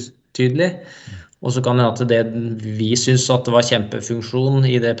ganske betydelig, og så kan det at det vi synes at det var kjempefunksjon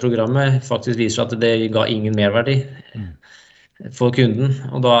i det programmet, faktisk viser at det ga ingen merverdi for kunden,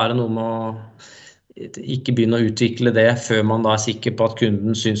 og da det noe med å ikke begynne å utvikle det før man da sikker på at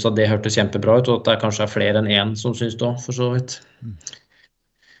kunden synes at det hørtes kjempebra ut, og at det kanskje flere enn en som synes det, for så vidt.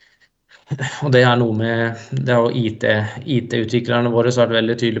 Og det noe med, det jo IT-utviklerne våre, så det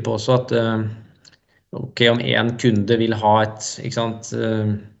veldig tydelig på også at ok, om en kunde vil ha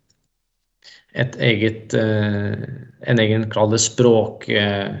en egen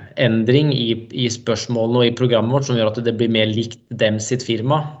språkendring i spørsmålene og i programmet vårt, som gjør at det blir mer likt dem sitt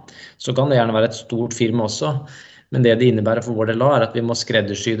firma, så kan det gjerne være et stort firma også. Men det innebærer for vår del at vi må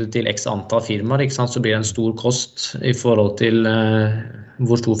skreddersy det til x antall firmaer, ikke sant? Så blir det en stor kost i forhold til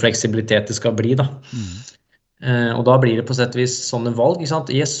hvor stor fleksibilitet det skal bli da. Og da blir det på sett og vis sånne valg, ikke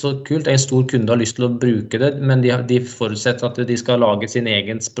sant? Yes, så kult, en stor kunde har lyst til å bruke det, men de forutsetter at de skal lage sin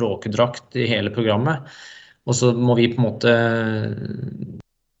egen språkdrakt i hele programmet, og så må vi på en måte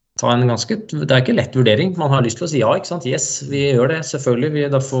ta en ganske, det ikke lett vurdering, man har lyst til å si ja, ikke sant? Yes, vi gjør det, selvfølgelig,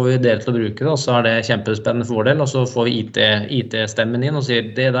 da får vi dere til å bruke det, og så det kjempespennende for vår del, og så får vi IT-stemmen inn og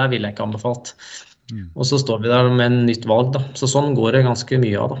sier, det der vil jeg ikke anbefalt. Og så står vi der med en nytt valg da, så sånn går det ganske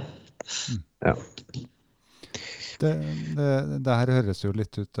mye av da. Ja. Det her høres jo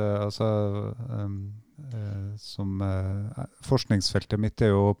litt ut, altså, som forskningsfeltet mitt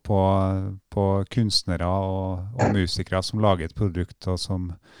jo på kunstnere og musikere som lager et produkt og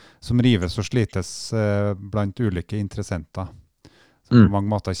som rives og slites blant ulike interessenter. Som på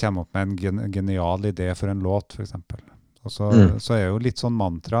mange måter kommer opp med en genial idé for en låt, for eksempel. Og så jo litt sånn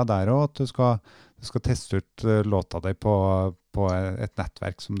mantra der også, at du skal teste ut låta di på et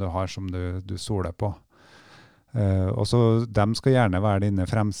nettverk som du har, som du stoler på. Og så de skal gjerne være dine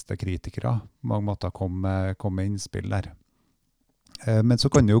fremste kritikere, på mange måter komme med innspill der. Men så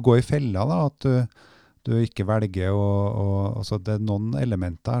kan det jo gå i fella da, at du ikke velger altså det noen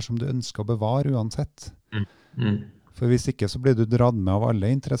elementer her som du ønsker å bevare uansett. For hvis ikke så blir du dratt med av alle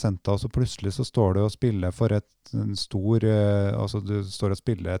interessenter, og så plutselig så står du og spiller for altså du står og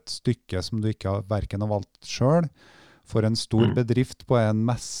spiller et stykke som du ikke hverken har valgt selv, for en stor bedrift på en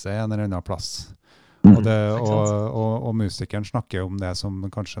messe en eller annen plass. Og musikeren snakker om det som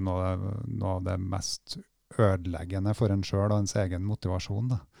kanskje noe av det mest ødeleggende for en selv og ens egen motivasjon.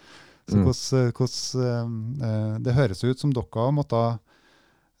 Da. Så det høres ut som dere har måttet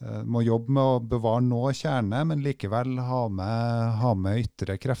må jobbe med å bevare nå kjerne, men likevel ha med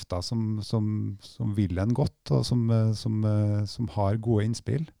ytre krefter som vil en godt, og som har gode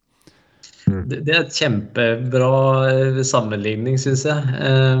innspill. Det et kjempebra sammenligning, synes jeg.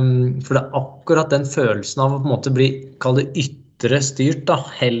 For det akkurat den følelsen av å på en måte bli, kall det ytre styrt da,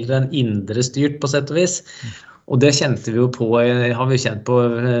 heller enn indre styrt på sett og vis. Og det kjente vi jo på, har vi kjent på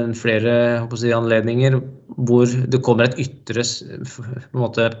flere anledninger, hvor det kommer et ytre på en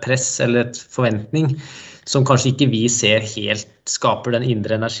måte, press eller et forventning, som kanskje ikke vi ser helt skaper den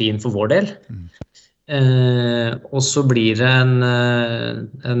indre energien for vår del. Og så blir det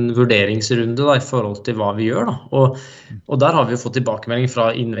en vurderingsrunde da, i forhold til hva vi gjør da. Og der har vi jo fått tilbakemelding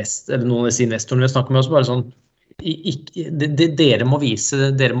fra noen av disse investorene vi snakker med oss, bare sånn dere må vise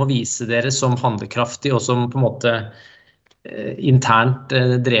dere som handlekraftig og som på en måte internt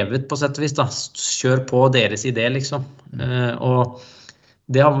drevet på sett og vis da. Kjør på deres idé liksom. Og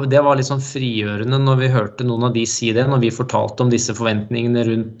det var litt sånn frigjørende når vi hørte noen av de si det, når vi fortalte om disse forventningene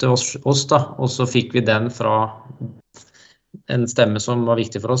rundt oss da, og så fikk vi den fra en stemme som var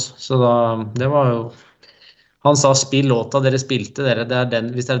viktig for oss. Så da, det var jo, han sa spill låta dere spilte,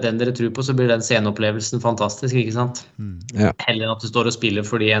 hvis det er den dere tror på, så blir den sceneopplevelsen fantastisk, ikke sant? Ja. Heller enn at du står og spiller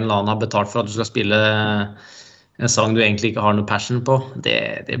fordi en eller annen har betalt for at du skal spille en sang du egentlig ikke har noe passion på.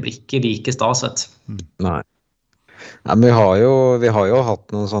 Det blir ikke like stas, vet du. Nei. Ja, men vi har jo hatt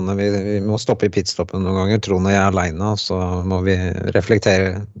noen sånne, vi må stoppe i pitstoppen noen ganger, Trond og jeg er alene, så må vi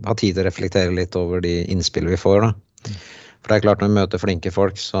ha tid til å reflektere litt over de innspill vi får da. For det er klart, når vi møter flinke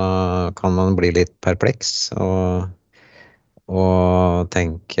folk, så kan man bli litt perpleks, og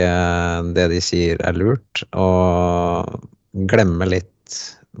tenke det de sier er lurt, og glemme litt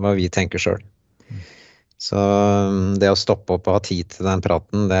hva vi tenker selv. Så det å stoppe opp og ha tid til den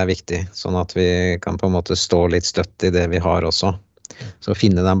praten, det er viktig, sånn at vi kan på en måte stå litt støtt i det vi har også. Så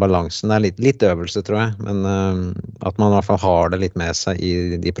finne den balansen, det er litt øvelse, tror jeg, men at man i hvert fall har det litt med seg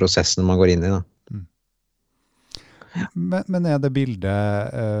i de prosessene man går inn i da. Men er det bildet,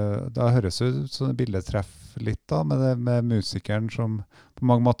 da høres jo sånn bildet treffer litt da, med musikeren som på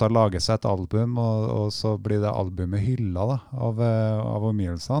mange måter lager seg et album, og så blir det albumet hyllet da, av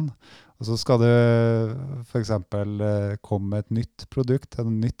omgivelsene. Og så skal det for eksempel komme et nytt produkt, et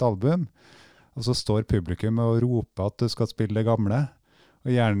nytt album, og så står publikum og roper at du skal spille det gamle,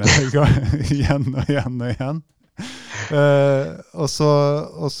 og gjerne igjen og igjen og igjen. Og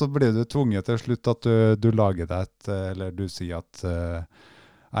så blir du tvunget til slutt at du lager deg eller du sier at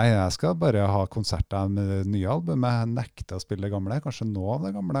nei, jeg skal bare ha konserter med det nye albumet, jeg nekter å spille det gamle, kanskje nå av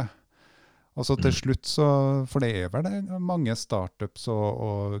det gamle. Og så til slutt, for det er vel det mange startups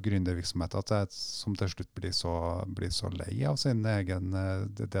og gründervirksomheter som til slutt blir så lei av sin egen,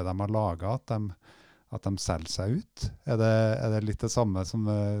 det de har laget, at de selger seg ut. Er det litt det samme som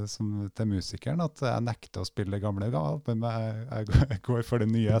til musikeren, at jeg nekter å spille det gamle, men jeg går for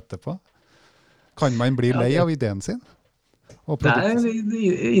det nye etterpå? Kan man bli lei av ideen sin? Det er en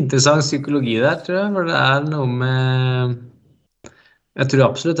interessant psykologi der, tror jeg, for det er noe med... Jeg tror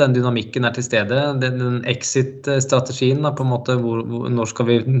absolutt den dynamikken til stede. Den exit-strategien, på en måte, når skal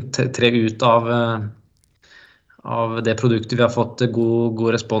vi tre ut av det produktet vi har fått god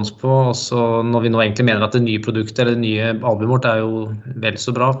respons på, og så når vi nå egentlig mener at det nye produktet eller det nye albumet vårt er jo vel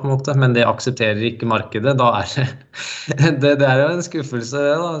så bra, på en måte, men det aksepterer ikke markedet, da det er jo en skuffelse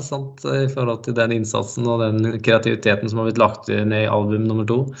da, sant, i forhold til den innsatsen og den kreativiteten som har blitt lagt inn i album nummer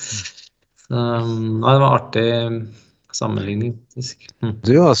 2. Så, det var artig sammenligning.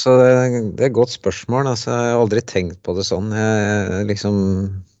 Du, altså, det er et godt spørsmål. Altså, jeg har aldri tenkt på det sånn. Jeg er liksom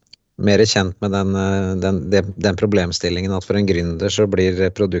mer kjent med den problemstillingen at for en gründer så blir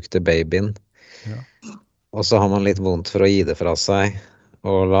produktet babyen. Ja. Og så har man litt vondt for å gi det fra seg,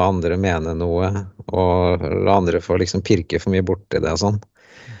 og la andre mene noe, og la andre få liksom pirke for mye borti det og sånn.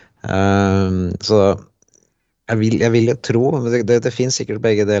 Så jeg vil jo tro, det finnes sikkert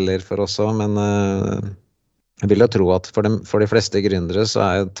begge deler for oss også, men jeg vil jo tro at for de fleste gründere så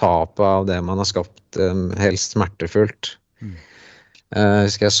er tapet av det man har skapt helst smertefullt. Jeg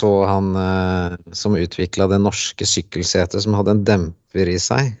husker jeg så han som utviklet det norske sykkelsetet som hadde en demper i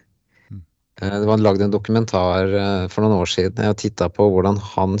seg. Det var lagd en dokumentar for noen år siden. Jeg har tittet på hvordan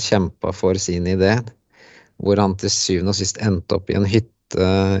han kjempet for sin idé, hvor han til syvende og sist endte opp i en hytte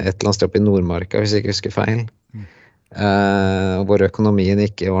et eller annet sted oppe i Nordmarka, hvis jeg ikke husker feil. Hvor økonomien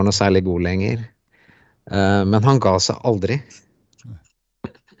ikke var noe særlig god lenger. Men han ga seg aldri.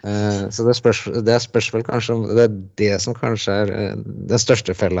 Så det spørs vel kanskje om det er det som kanskje er den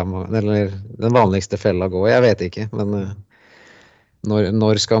største fella, eller den vanligste fella å gå. Jeg vet ikke, men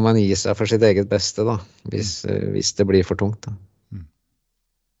når skal man gi seg for sitt eget beste da, hvis det blir for tungt da?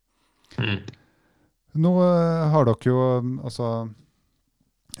 Nå har dere jo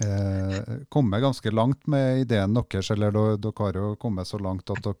kommet ganske langt med ideen deres, eller dere har jo kommet så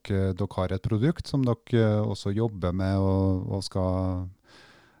langt at dere har et produkt som dere også jobber med og skal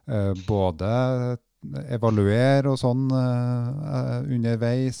både evaluere og sånn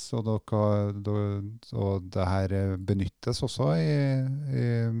underveis, og det her benyttes også i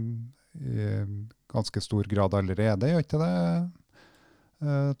ganske stor grad allerede, gjør ikke det,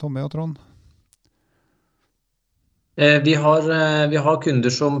 Tommy og Trond? Vi har kunder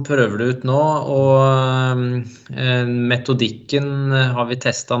som prøver det ut nå, og metodikken har vi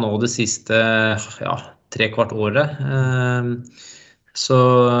testet nå det siste 3/4 året. Så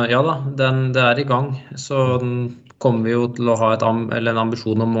ja da, det i gang. Så kommer vi jo til å ha en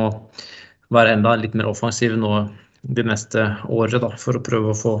ambisjon om å være enda litt mer offensiv nå det neste året da, for å prøve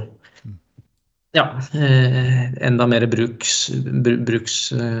å få enda mer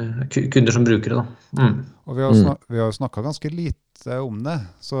kunder som brukere da. Og vi har jo snakket ganske lite om det,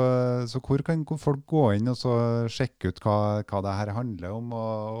 så hvor kan folk gå inn og så sjekke ut hva det her handler om,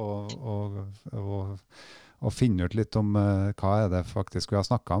 og finne ut litt om hva det faktisk vi har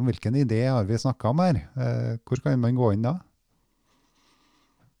snakket om, hvilken idé har vi snakket om her? Hvor kan man gå inn da?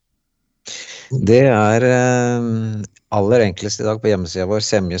 Det aller enklest i dag på hjemmesiden vår,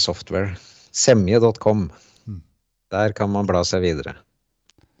 Semje Software. Semje.com. Der kan man bla seg videre.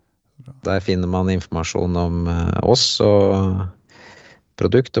 Der finner man informasjon om oss og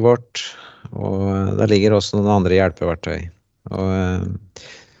produktet vårt, og der ligger også noen andre hjelpeverktøy. Og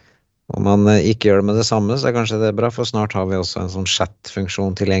om man ikke gjør det med det samme, så kanskje det bra, for snart har vi også en sånn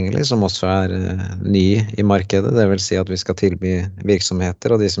chat-funksjon tilgjengelig, som også ny i markedet. Det vil si at vi skal tilby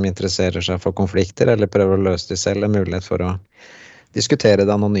virksomheter, og de som interesserer seg for konflikter, eller prøver å løse det selv, mulighet for å diskutere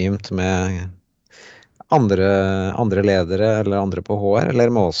det anonymt med andre ledere, eller andre på HR,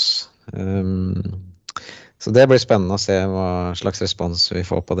 eller med oss. Så det blir spennende å se hva slags respons vi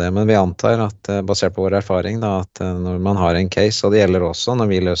får på det, men vi antar at, basert på vår erfaring, da, at når man har en case, og det gjelder også når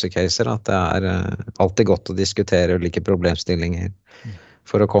vi løser caser, at det alltid godt å diskutere ulike problemstillinger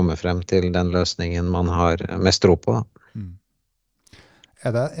for å komme frem til den løsningen man har mest tro på.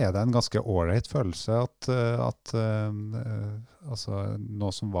 Er det en ganske ålreit følelse at altså,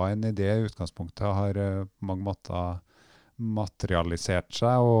 noe som var en idé i utgangspunktet har på mange måter materialisert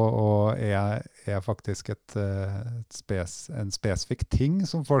seg og er faktisk en spesifikk ting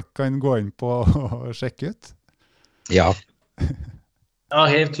som folk kan gå inn på og sjekke ut? Ja. Ja,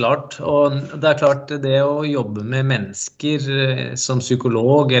 helt klart. Og det klart, det å jobbe med mennesker som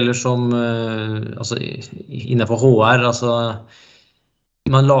psykolog eller som altså, innenfor HR, altså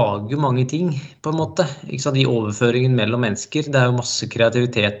man lager mange ting på en måte, ikke sant? I overføringen mellom mennesker. Det jo masse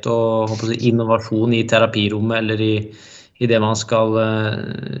kreativitet og innovasjon i terapirommet eller i det man skal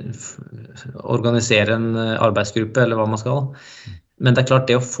organisere en arbeidsgruppe eller hva man skal. Men det klart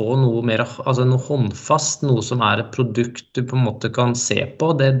det å få noe mer, altså noe håndfast, noe som et produkt du på en måte kan se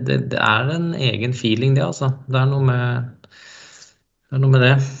på, det en egen feeling det altså. Det noe med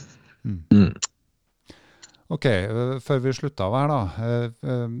det. Ok, før vi slutter av her da,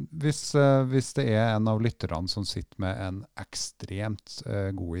 hvis det en av lytterne som sitter med en ekstremt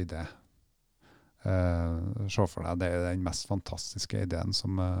god idé, se for deg, det den mest fantastiske ideen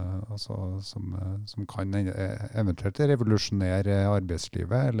som kan eventuelt revolusjonere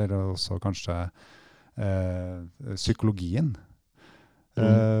arbeidslivet, eller også kanskje psykologien.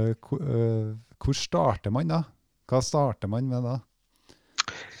 Hvor starter man da? Hva starter man med da?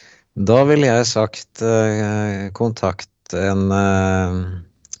 Da vil jeg sagt kontakt en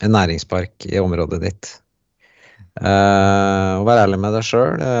næringspark i området ditt. Og vær ærlig med deg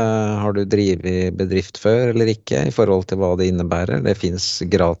selv. Har du drivet bedrift før eller ikke i forhold til hva det innebærer? Det finnes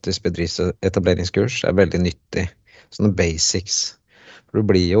gratis bedriftsetableringsskurs, det veldig nyttig. Sånne basics. For du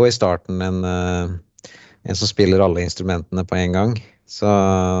blir jo i starten en som spiller alle instrumentene på en gang.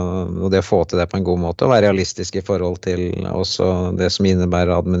 Og det å få til det på en god måte, og være realistisk i forhold til også det som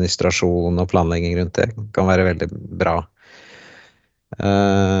innebærer administrasjon og planlegging rundt det, kan være veldig bra.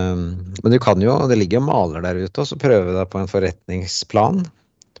 Men du kan jo, det ligger jo maler der ute, og så prøve deg på en forretningsplan,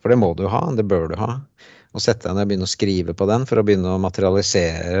 for det må du ha, det bør du ha, og sette deg ned og begynne å skrive på den for å begynne å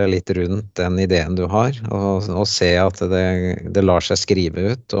materialisere litt rundt den ideen du har, og se at det lar seg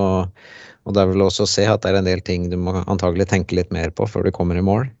skrive ut, og det vil også se at det en del ting du må antagelig tenke litt mer på før du kommer i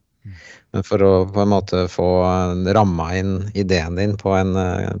mål. Men for å på en måte få rammet inn ideen din på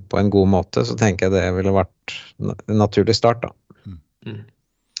en god måte, så tenker jeg det ville vært en naturlig start da.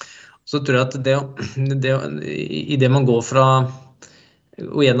 Så tror jeg at i det man går fra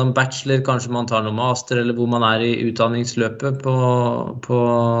gå gjennom bachelor, kanskje man tar noe master, eller hvor man I utdanningsløpet på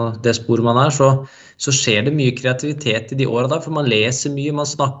det sporet man så skjer det mye kreativitet I de årene der, for man leser mye, man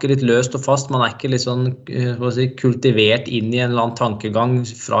snakker litt løst og fast, man ikke litt sånn kultivert inn I en eller annen tankegang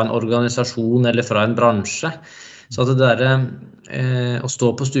fra en organisasjon eller fra en bransje. Så at det der å stå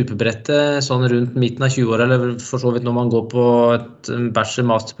på stupebrettet sånn rundt midten av 20 år, eller for så vidt når man går på et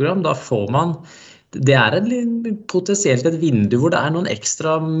bachelor-masterprogram, da får man, det potensielt et vindu hvor det noen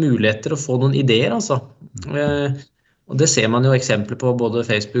ekstra muligheter å få noen ideer, altså. Og det ser man jo eksempler på både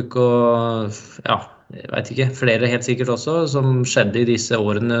Facebook og, ja, jeg vet ikke, flere helt sikkert også, som skjedde I disse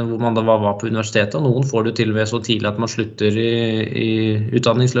årene hvor man da var på universitetet, og noen får det til ved så tidlig at man slutter I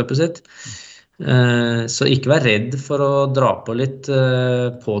utdanningsløpet sitt. Så ikke vær redd for å dra på litt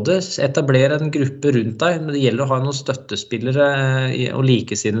på det. Etablere en gruppe rundt deg. Men det gjelder å ha noen støttespillere og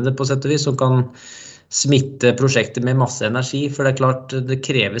likesinnede på sett og vis som kan smitte prosjektet med masse energi, for det klart det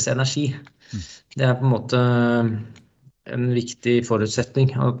kreves energi. Det på en måte en viktig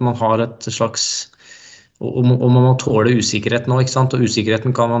forutsetning, at man har et slags og man må tåle usikkerhet nå, ikke sant? Og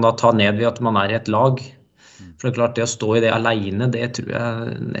usikkerheten kan man da ta ned ved at man I et lag. For det klart, det å stå I det alene, det tror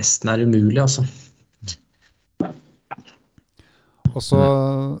jeg nesten umulig, altså. Og så,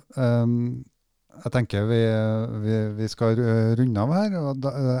 jeg tenker vi skal runde av her, og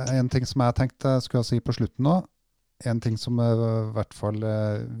en ting som jeg tenkte jeg skulle si på slutten nå, en ting som I hvert fall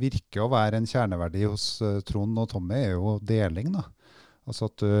virker å være en kjerneverdi hos Trond og Tommy jo deling da. Altså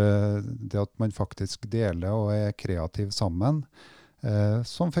at det at man faktisk deler og kreativ sammen,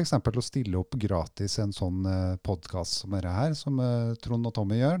 som for eksempel å stille opp gratis en sånn podcast som her, som Trond og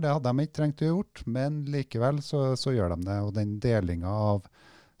Tommy gjør. Det hadde de ikke trengt å gjort, men likevel så gjør de det. Og den delingen av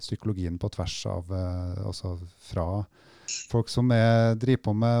psykologien på tvers av, altså fra folk som driver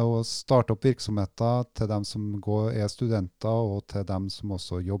på med å starte opp virksomheter, til dem som studenter, og til dem som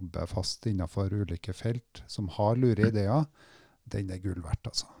også jobber fast innenfor ulike felt, som har lure ideer, den gull verdt,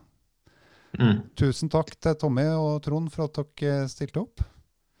 altså. Tusen takk til Tommy og Trond for at dere stilte opp.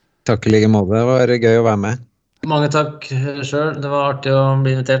 Takk I like måte, det var gøy å være med. Mange takk selv, det var artig å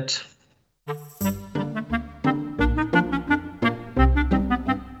bli invitert.